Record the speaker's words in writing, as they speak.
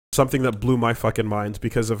something that blew my fucking mind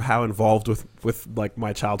because of how involved with like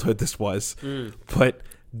my childhood this was. But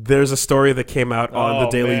there's a story that came out on the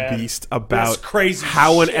Daily Beast about crazy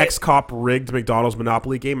how shit. an ex-cop rigged McDonald's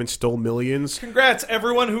Monopoly game and stole millions. Congrats,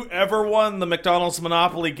 everyone who ever won the McDonald's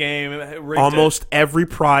Monopoly game. Almost every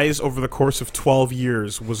prize over the course of 12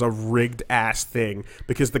 years was a rigged ass thing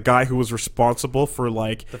because the guy who was responsible for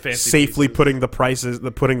like safely putting the prices,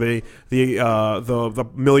 the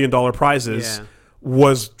 $1 million prizes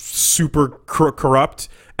was super corrupt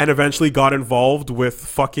and eventually got involved with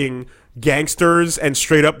fucking gangsters and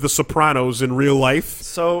straight up the Sopranos in real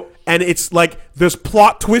life. And it's like there's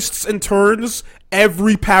plot twists and turns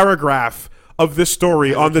every paragraph of this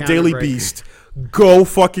story on the Daily Beast. Go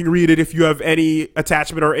fucking read it if you have any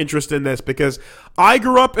attachment or interest in this, because I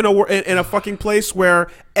grew up in a fucking place where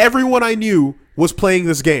everyone I knew was playing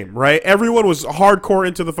this game, right? Everyone was hardcore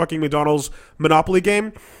into the fucking McDonald's Monopoly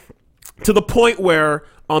game, to the point where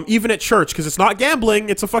even at church, because it's not gambling,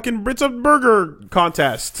 it's a burger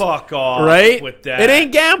contest. Fuck off, right? With that. It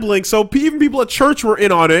ain't gambling, so even people at church were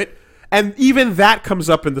in on it, and even that comes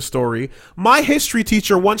up in the story. My history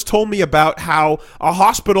teacher once told me about how a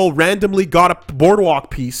hospital randomly got a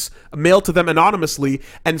boardwalk piece mailed to them anonymously,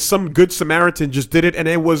 and some good Samaritan just did it, and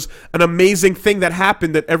it was an amazing thing that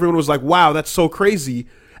happened that everyone was like, wow, that's so crazy.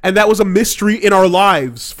 And that was a mystery in our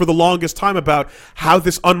lives for the longest time about how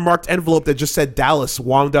this unmarked envelope that just said Dallas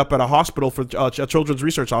wound up at a hospital for a children's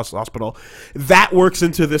research hospital. That works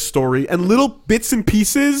into this story. And little bits and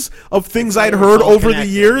pieces of things I'd heard over the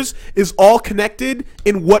years is all connected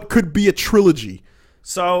in what could be a trilogy.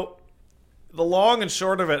 So the long and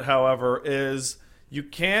short of it, however, is you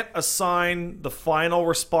can't assign the final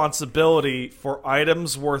responsibility for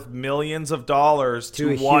items worth millions of dollars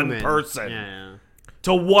to one person. Yeah.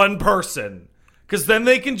 To one person, because then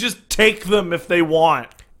they can just take them if they want.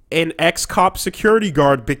 An ex-cop security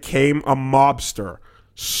guard became a mobster,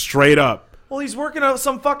 straight up. Well, he's working on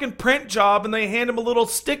some fucking print job, and they hand him a little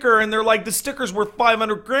sticker, and they're like, the sticker's worth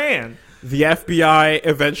 $500,000. The FBI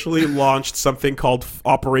eventually launched something called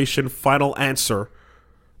Operation Final Answer,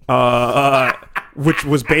 which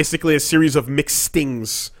was basically a series of mixed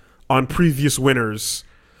stings on previous winners,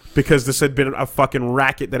 because this had been a fucking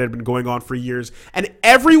racket that had been going on for years, and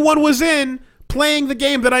everyone was in playing the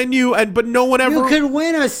game that I knew, but no one ever. You can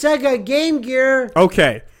win a Sega Game Gear.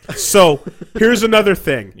 Okay, so here's another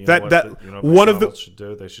thing one of the should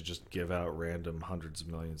do. They should just give out random hundreds of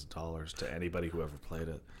millions of dollars to anybody who ever played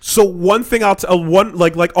it. So one thing of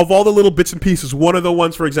all the little bits and pieces, one of the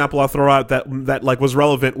ones, for example, I'll throw out that like was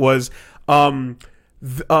relevant was. So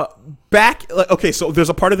there's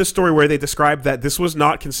a part of this story where they described that this was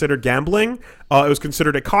not considered gambling. It was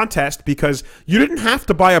considered a contest because you didn't have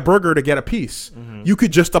to buy a burger to get a piece. You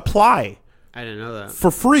could just apply. I didn't know that. For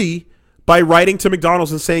free by writing to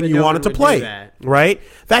McDonald's and saying you wanted to play. Right?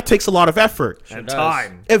 That takes a lot of effort. And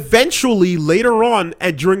time. Eventually, later on,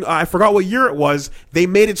 and during, I forgot what year it was, they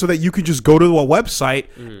made it so that you could just go to a website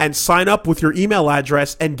and sign up with your email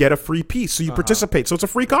address and get a free piece. So you participate. So it's a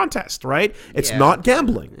free contest, right? It's not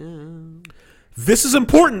gambling. This is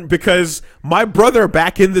important because my brother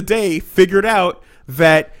back in the day figured out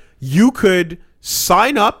that you could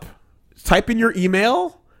sign up, type in your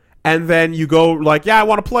email, and then you go like, yeah, I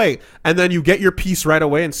want to play. And then you get your piece right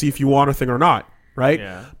away and see if you want a thing or not, right?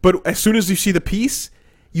 Yeah. But as soon as you see the piece,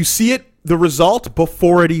 you see the result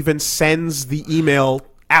before it even sends the email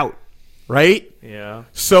out, right? Yeah.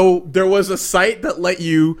 So there was a site that let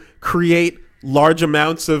you create large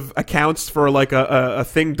amounts of accounts for like a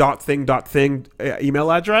thing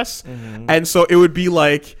email address. And so it would be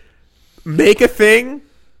like, make a thing,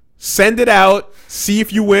 send it out, see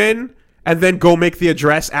if you win, and then go make the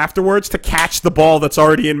address afterwards to catch the ball that's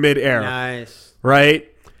already in midair. Nice.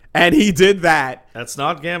 Right? And he did that. That's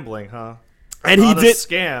not gambling, huh? And not he did a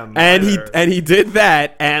scam. And he did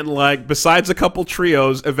that, and like besides a couple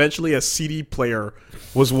trios, eventually a CD player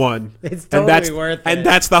was won. It's totally worth it. And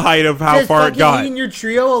that's the height of how just far it got. Eating your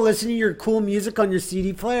trio while listening to your cool music on your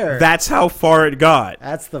CD player. That's how far it got.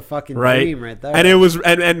 That's the fucking dream right there. And it was,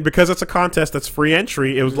 and because it's a contest that's free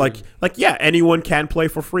entry, it was like yeah, anyone can play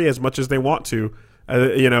for free as much as they want to,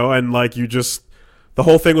 and like you just. The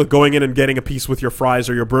whole thing with going in and getting a piece with your fries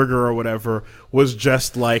or your burger or whatever was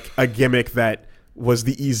just like a gimmick that was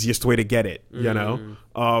the easiest way to get it, you know?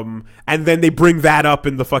 And then they bring that up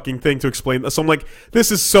in the fucking thing to explain. So I'm like, this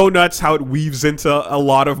is so nuts how it weaves into a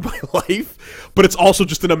lot of my life, but it's also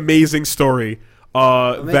just an amazing story.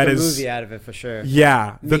 I'll make a movie out of it for sure.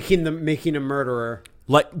 Yeah. Making a murderer.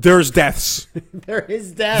 Like, there's deaths. There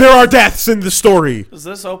is death. There are deaths in the story. Does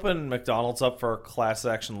this open McDonald's up for a class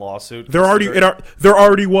action lawsuit? There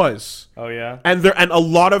already was. Oh yeah. And a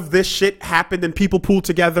lot of this shit happened and people pulled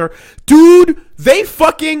together. Dude,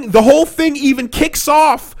 the whole thing even kicks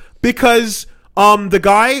off because the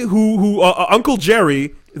guy who Uncle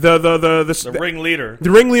Jerry, the ringleader.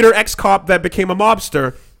 The ringleader ex-cop that became a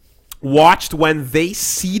mobster, watched when they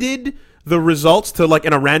seeded the results to, like,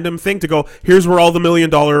 in a random thing to go, here's where all the $1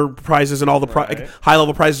 million prizes and all the high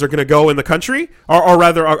level prizes are going to go in the country, or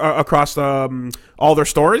rather across all their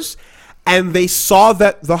stores. And they saw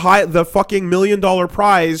that the fucking $1 million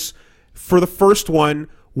prize for the first one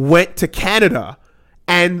went to Canada.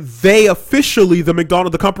 And they officially,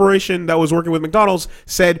 the corporation that was working with McDonald's,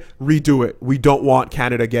 said, redo it. We don't want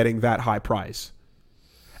Canada getting that high prize.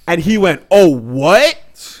 And he went, oh, what?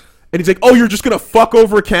 And he's like, oh, you're just going to fuck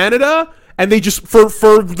over Canada? And they just, for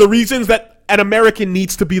the reasons that an American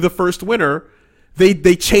needs to be the first winner,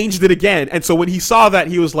 they changed it again. And so when he saw that,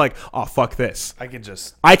 he was like, oh, fuck this. I can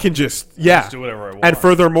just do whatever I want. And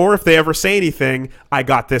furthermore, if they ever say anything, I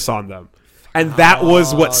got this on them. And that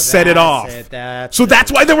was what set it off.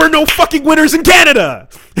 That's why there were no fucking winners in Canada.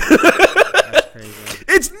 That's crazy.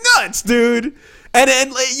 It's nuts, dude. And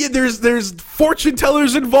there's fortune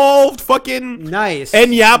tellers involved. Fucking nice.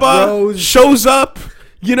 And Yaba shows up.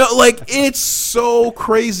 You know, like, it's so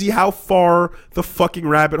crazy how far the fucking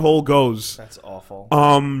rabbit hole goes. That's awful.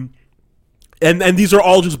 And these are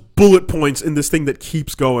all just bullet points in this thing that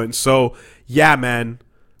keeps going. So yeah, man,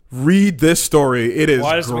 read this story. It is great.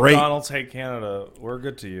 Why does McDonald's hate Canada? We're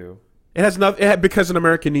good to you. It has nothing because an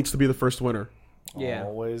American needs to be the first winner. Yeah.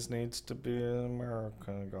 Always needs to be an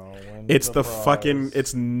American. It's the fucking,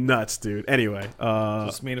 it's nuts, dude. Anyway,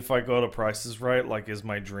 does this mean if I go to Prices Right, like, is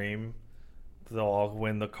my dream, they'll all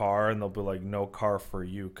win the car and they'll be like, no car for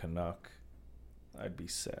you, Canuck? I'd be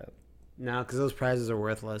sad. No, because those prizes are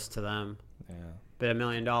worthless to them. Yeah. But $1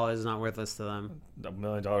 million is not worthless to them. $1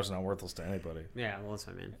 million is not worthless to anybody. Yeah, well, that's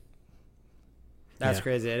what I mean. That's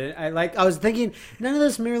crazy. I was thinking, none of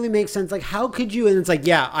this really makes sense. Like, how could you? And it's like,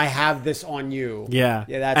 yeah, I have this on you. Yeah.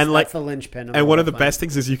 That's the linchpin. And one of the best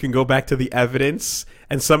things is you can go back to the evidence,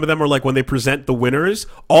 and some of them are like when they present the winners.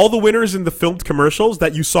 All the winners in the filmed commercials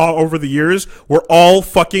that you saw over the years were all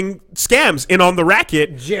fucking scams in on the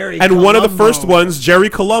racket. One of the first ones,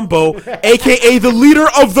 Jerry Colombo, a.k.a. the leader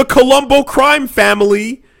of the Colombo crime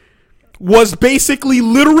family, was basically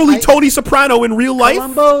literally Tony Soprano in real life.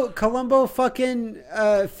 Columbo fucking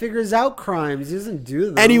figures out crimes. He doesn't do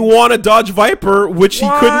them. And he won a Dodge Viper, which he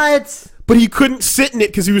couldn't. But he couldn't sit in it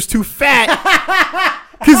because he was too fat.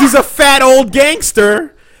 Because he's a fat old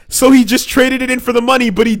gangster. So he just traded it in for the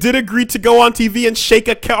money. But he did agree to go on TV and shake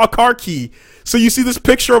a car key. So you see this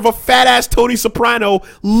picture of a fat ass Tony Soprano,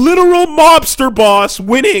 literal mobster boss,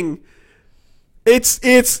 winning. It's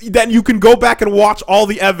that you can go back and watch all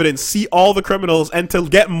the evidence, see all the criminals, and to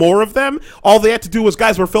get more of them, all they had to do was,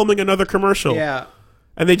 guys, we're filming another commercial. Yeah.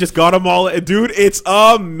 And they just got them all. Dude, it's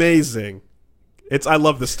amazing. I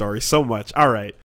love this story so much. All right.